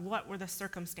about. What were the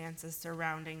circumstances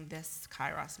surrounding this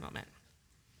Kairos moment?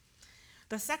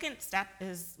 The second step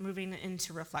is moving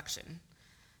into reflection.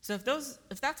 So if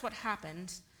that's what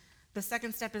happened, the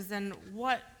second step is then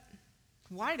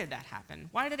why did that happen?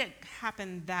 Why did it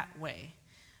happen that way?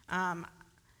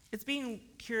 It's being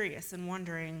curious and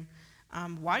wondering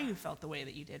why you felt the way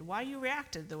that you did, why you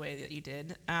reacted the way that you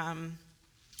did,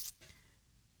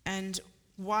 and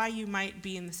why you might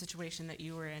be in the situation that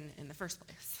you were in the first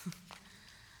place.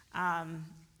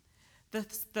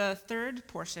 The third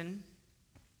portion,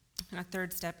 a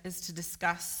third step, is to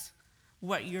discuss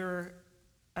what you're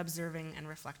observing and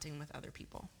reflecting with other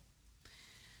people.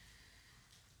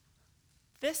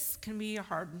 This can be a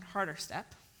harder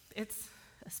step. It's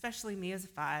especially me as a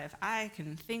 5. I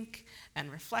can think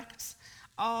and reflect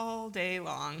all day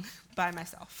long by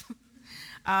myself.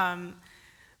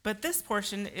 But this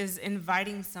portion is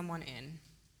inviting someone in.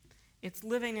 It's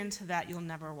living into that you'll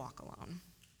never walk alone.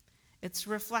 It's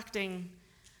reflecting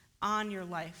on your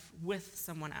life with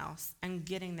someone else and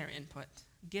getting their input,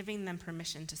 giving them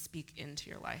permission to speak into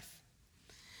your life.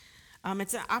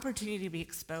 It's an opportunity to be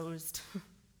exposed.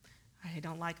 I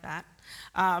don't like that.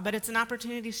 But it's an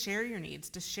opportunity to share your needs,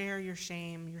 to share your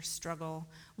shame, your struggle,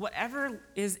 whatever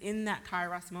is in that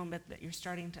Kairos moment that you're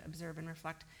starting to observe and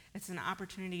reflect. It's an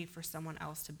opportunity for someone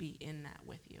else to be in that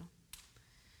with you.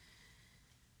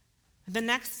 The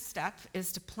next step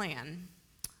is to plan.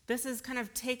 This is kind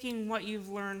of taking what you've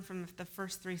learned from the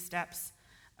first 3 steps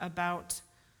about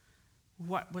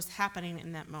what was happening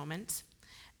in that moment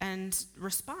and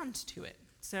respond to it.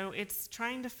 So it's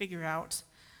trying to figure out,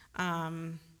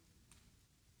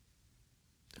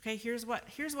 okay, here's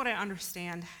what I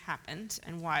understand happened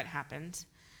and why it happened.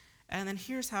 And then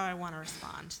here's how I want to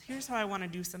respond. Here's how I want to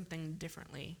do something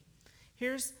differently.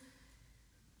 Here's,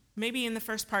 maybe in the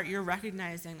first part, you're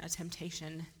recognizing a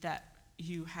temptation that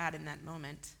you had in that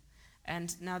moment.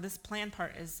 And now this plan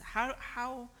part is,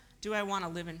 how do I want to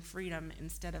live in freedom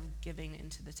instead of giving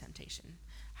into the temptation?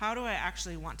 How do I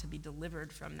actually want to be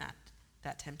delivered from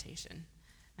that temptation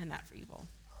and that evil?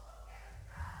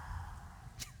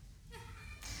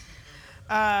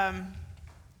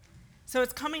 So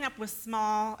it's coming up with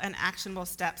small and actionable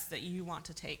steps that you want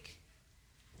to take.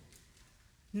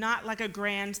 Not like a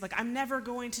grand, like, I'm never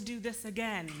going to do this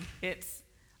again. It's,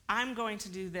 I'm going to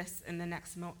do this in the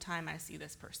next time I see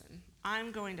this person.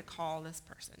 I'm going to call this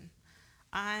person.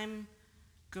 I'm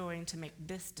going to make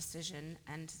this decision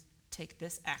and take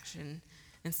this action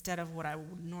instead of what I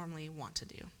would normally want to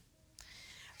do.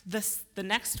 The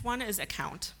next one is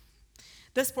account.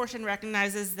 This portion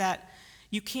recognizes that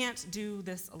you can't do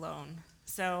this alone.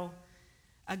 So,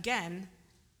 again,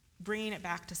 bringing it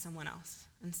back to someone else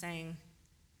and saying,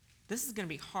 this is going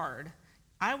to be hard.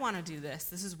 I want to do this.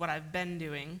 This is what I've been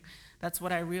doing. That's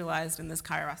what I realized in this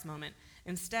Kairos moment.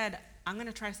 Instead, I'm going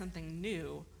to try something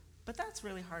new, but that's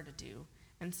really hard to do.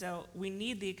 And so we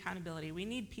need the accountability. We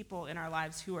need people in our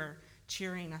lives who are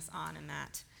cheering us on in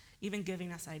that, even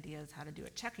giving us ideas how to do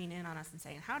it, checking in on us and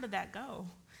saying, how did that go?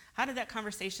 How did that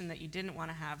conversation that you didn't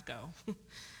want to have go?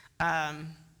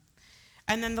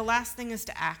 And then the last thing is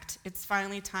to act. It's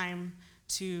finally time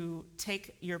to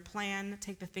take your plan,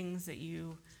 take the things that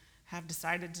you have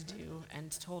decided to do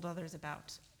and told others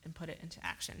about, and put it into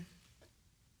action.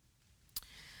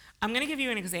 I'm going to give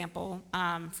you an example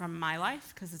from my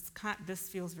life, because this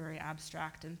feels very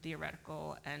abstract and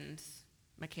theoretical and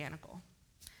mechanical.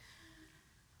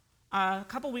 A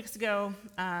couple months ago,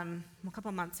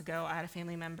 I had a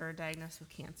family member diagnosed with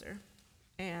cancer,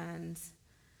 and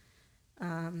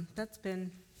that's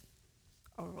been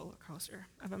a roller coaster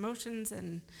of emotions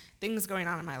and things going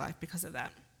on in my life because of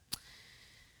that.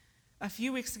 A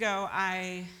few weeks ago,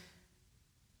 I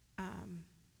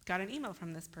got an email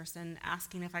from this person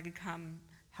asking if I could come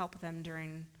help them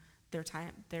during their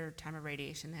time of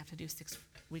radiation. They have to do 6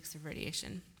 weeks of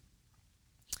radiation.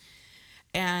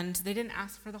 And they didn't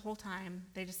ask for the whole time.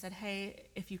 They just said, hey,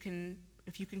 if you can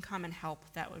come and help,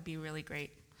 that would be really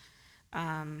great.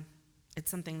 It's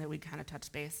something that we kind of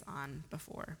touched base on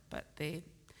before, but they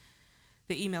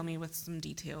emailed me with some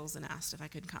details and asked if I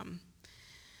could come.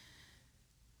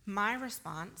 My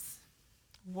response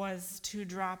was to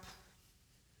drop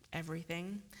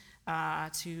everything,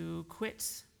 to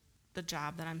quit the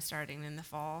job that I'm starting in the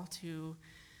fall, to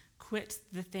quit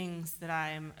the things that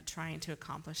I'm trying to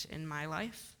accomplish in my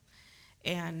life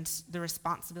and the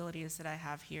responsibilities that I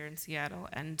have here in Seattle,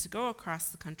 and to go across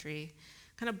the country,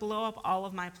 kind of blow up all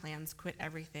of my plans, quit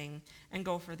everything, and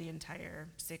go for the entire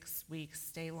 6 weeks,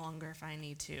 stay longer if I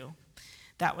need to.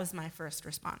 That was my first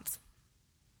response.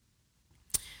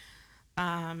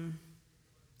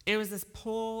 It was this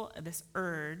pull, this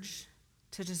urge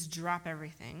to just drop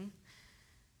everything,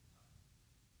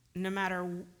 no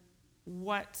matter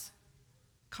what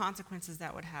consequences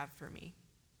that would have for me.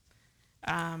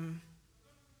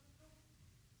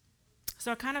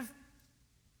 So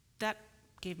that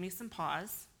gave me some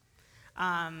pause.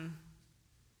 I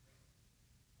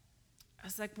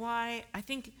was like, why? I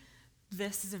think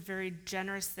this is a very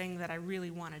generous thing that I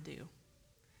really want to do.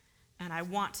 And I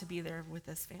want to be there with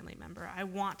this family member. I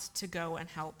want to go and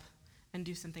help and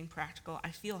do something practical. I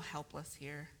feel helpless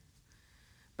here.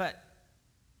 But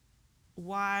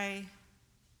why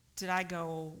did I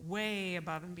go way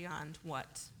above and beyond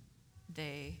what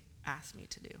they asked me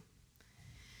to do?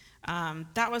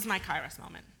 That was my Kairos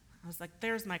moment. I was like,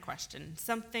 there's my question.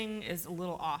 Something is a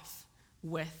little off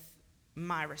with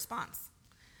my response.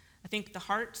 I think the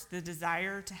heart, the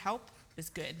desire to help is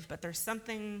good, but there's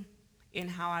something in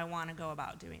how I want to go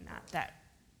about doing that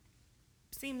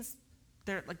seems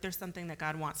there's something that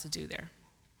God wants to do there.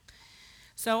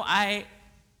 So I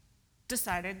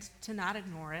decided to not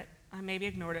ignore it. I maybe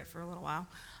ignored it for a little while,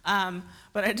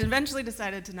 but I eventually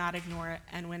decided to not ignore it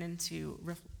and went into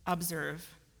observe.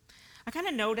 I kind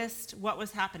of noticed what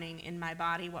was happening in my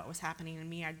body, what was happening in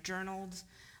me. I journaled.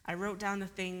 I wrote down the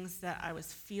things that I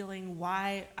was feeling,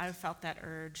 why I felt that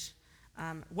urge,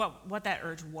 what that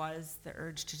urge was, the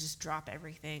urge to just drop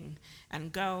everything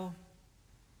and go.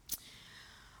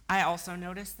 I also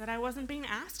noticed that I wasn't being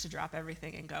asked to drop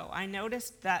everything and go. I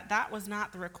noticed that that was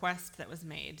not the request that was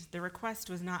made. The request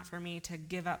was not for me to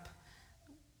give up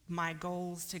my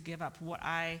goals, to give up what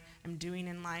I am doing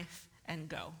in life and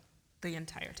go the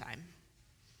entire time.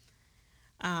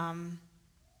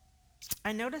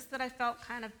 I noticed that I felt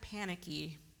kind of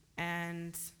panicky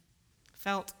and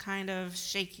felt kind of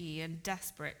shaky and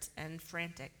desperate and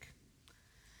frantic.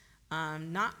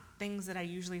 Not things that I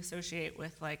usually associate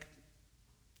with like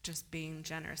just being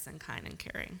generous and kind and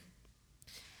caring.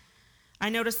 I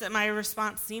noticed that my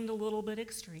response seemed a little bit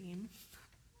extreme.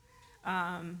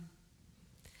 And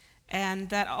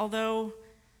that although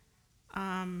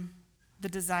the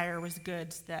desire was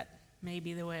good, that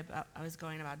maybe the way I was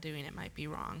going about doing it might be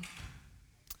wrong.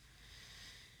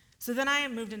 So then I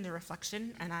moved into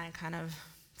reflection, and I kind of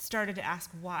started to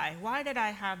ask why. Why did I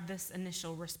have this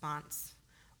initial response?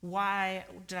 Why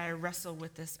did I wrestle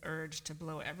with this urge to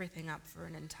blow everything up for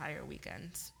an entire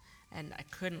weekend? And I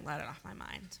couldn't let it off my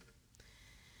mind.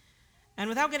 And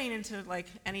without getting into like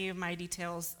any of my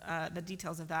details, the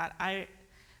details of that,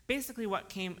 basically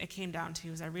what it came down to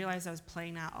is I realized I was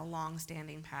playing out a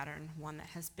long-standing pattern, one that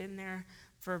has been there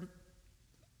for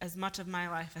as much of my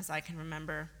life as I can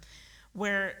remember,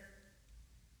 where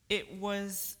it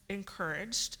was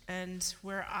encouraged and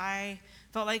where I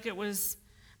felt like it was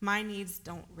my needs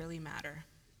don't really matter,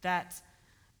 that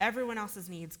everyone else's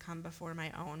needs come before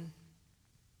my own,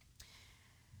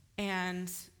 and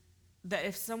that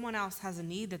if someone else has a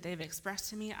need that they've expressed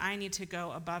to me, I need to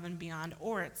go above and beyond,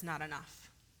 or it's not enough.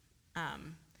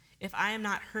 If I am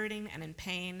not hurting and in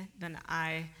pain, then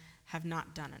I have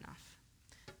not done enough.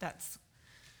 That's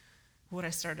what I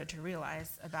started to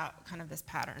realize about kind of this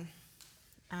pattern.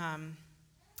 And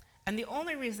the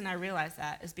only reason I realized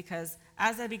that is because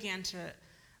as I began to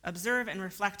observe and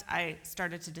reflect, I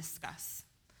started to discuss.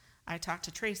 I talked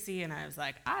to Tracy, and I was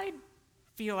like, I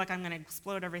feel like I'm going to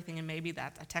explode everything, and maybe I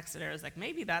texted her, I was like,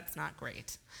 maybe that's not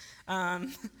great.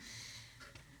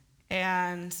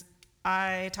 And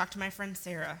I talked to my friend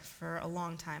Sarah for a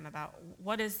long time about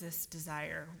what is this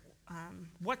desire?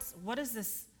 What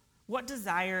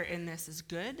desire in this is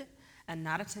good and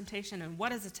not a temptation, and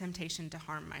what is a temptation to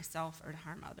harm myself or to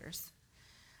harm others?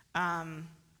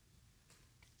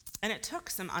 And it took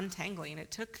some untangling.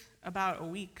 It took about a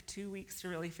week, 2 weeks to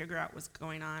really figure out what's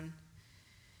going on.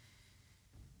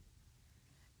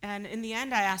 And in the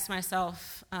end, I asked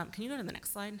myself, can you go to the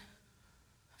next slide?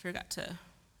 I forgot to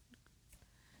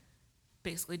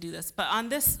basically do this. But on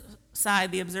this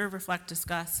side, the observe, reflect,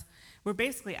 discuss, we're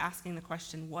basically asking the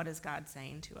question, what is God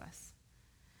saying to us?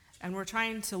 And we're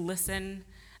trying to listen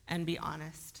and be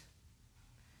honest.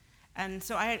 And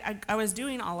so I was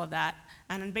doing all of that,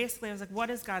 and then basically I was like, what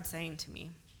is God saying to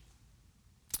me?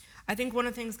 I think one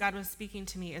of the things God was speaking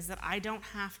to me is that I don't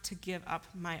have to give up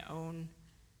my own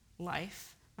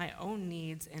life, my own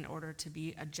needs, in order to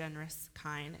be a generous,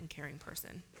 kind, and caring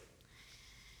person.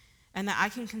 And that I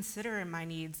can consider my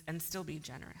needs and still be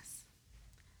generous.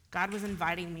 God was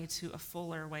inviting me to a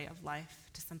fuller way of life,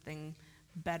 to something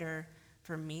better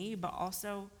for me, but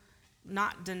also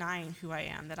not denying who I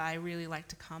am, that I really like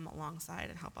to come alongside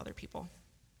and help other people.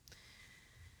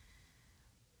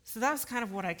 So that was kind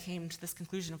of what I came to this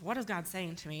conclusion of, what is God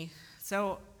saying to me?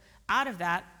 So out of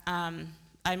that,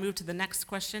 I moved to the next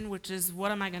question, which is,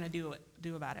 what am I going to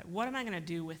do about it? What am I going to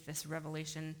do with this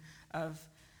revelation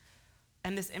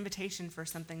and this invitation for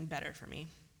something better for me?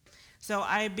 So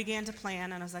I began to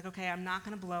plan, and I was like, okay, I'm not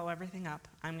going to blow everything up.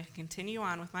 I'm going to continue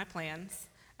on with my plans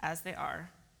as they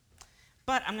are.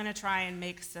 But I'm going to try and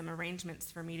make some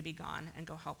arrangements for me to be gone and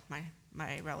go help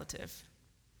my relative.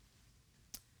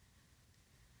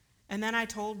 And then I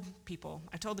told the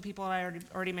people I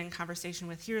already been in conversation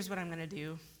with, here's what I'm going to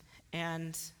do.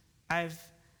 And I've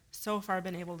so far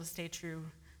been able to stay true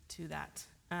to that.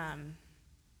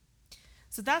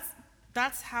 So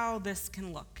that's how this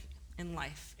can look in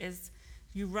life, is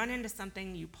you run into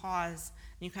something, you pause,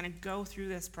 and you kind of go through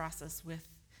this process with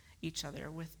each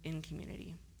other within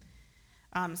community.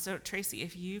 So Tracy,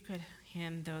 if you could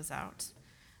hand those out.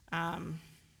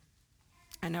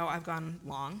 I know I've gone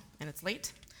long and it's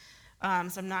late, so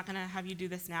I'm not going to have you do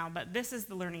this now, but this is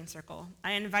the learning circle.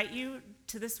 I invite you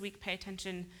to this week pay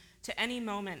attention to any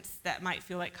moments that might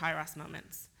feel like Kairos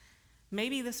moments.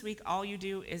 Maybe this week all you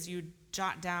do is you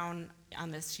jot down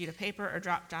on this sheet of paper or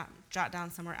jot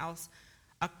down somewhere else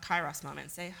a Kairos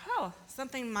moment. Say, oh,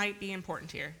 something might be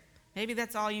important here. Maybe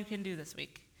that's all you can do this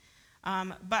week.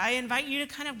 But I invite you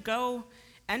to kind of go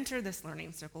enter this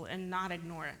learning circle and not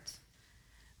ignore it.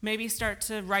 Maybe start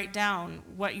to write down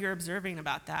what you're observing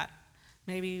about that.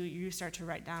 Maybe you start to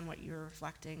write down what you're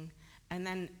reflecting, and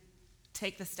then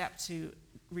take the step to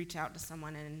reach out to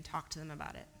someone and talk to them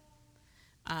about it.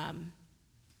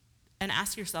 And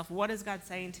ask yourself, what is God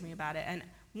saying to me about it? And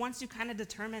once you kind of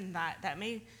determine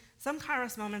some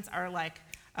Kairos moments are like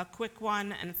a quick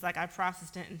one, and it's like I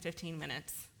processed it in 15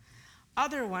 minutes.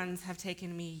 Other ones have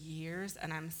taken me years,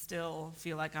 and I'm still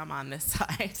feel like I'm on this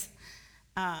side.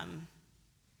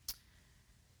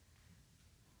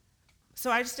 So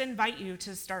I just invite you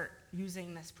to start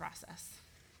using this process.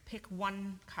 Pick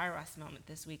one Kairos moment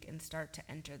this week and start to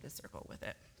enter the circle with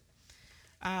it.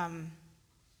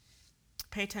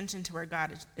 Pay attention to where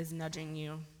God is nudging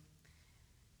you,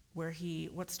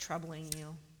 what's troubling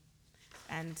you,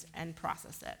 and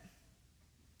process it.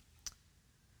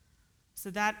 So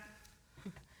that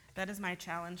is my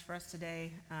challenge for us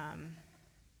today,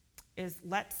 is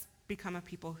let's become a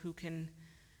people who can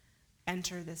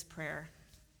enter this prayer,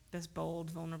 this bold,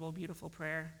 vulnerable, beautiful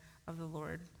prayer of the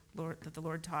Lord that the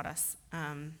Lord taught us,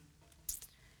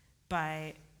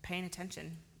 by paying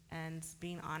attention and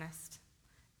being honest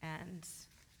and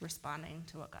responding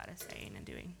to what God is saying and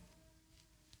doing.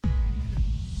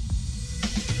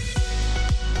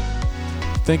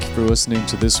 Thank you for listening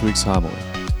to this week's homily.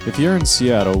 If you're in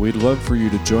Seattle, we'd love for you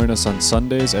to join us on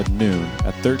Sundays at noon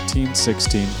at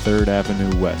 1316 3rd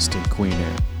Avenue West in Queen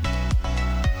Anne.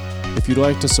 If you'd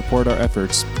like to support our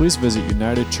efforts, please visit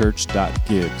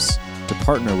unitedchurch.gives to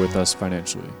partner with us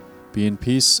financially. Be in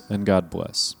peace and God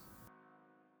bless.